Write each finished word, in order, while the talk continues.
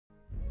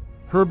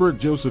Herbert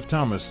Joseph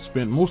Thomas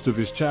spent most of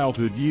his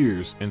childhood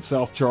years in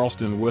South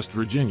Charleston, West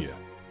Virginia.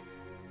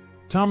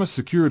 Thomas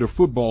secured a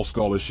football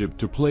scholarship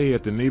to play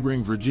at the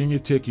neighboring Virginia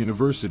Tech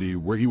University,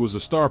 where he was a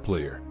star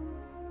player.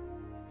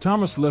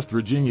 Thomas left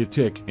Virginia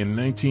Tech in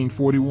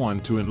 1941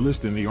 to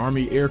enlist in the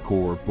Army Air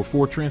Corps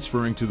before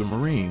transferring to the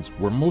Marines,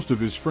 where most of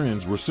his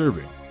friends were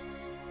serving.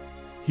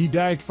 He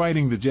died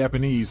fighting the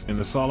Japanese in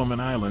the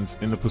Solomon Islands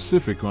in the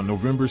Pacific on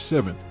November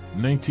 7,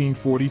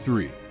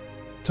 1943.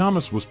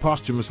 Thomas was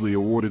posthumously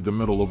awarded the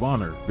Medal of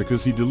Honor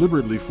because he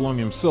deliberately flung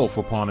himself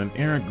upon an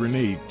errant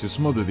grenade to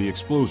smother the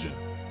explosion.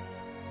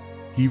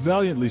 He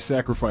valiantly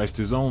sacrificed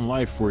his own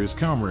life for his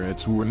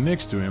comrades who were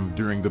next to him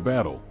during the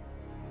battle.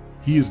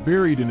 He is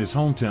buried in his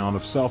hometown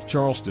of South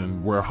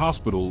Charleston, where a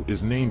hospital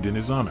is named in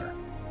his honor.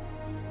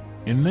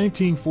 In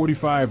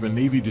 1945, a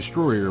Navy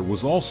destroyer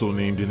was also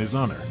named in his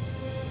honor.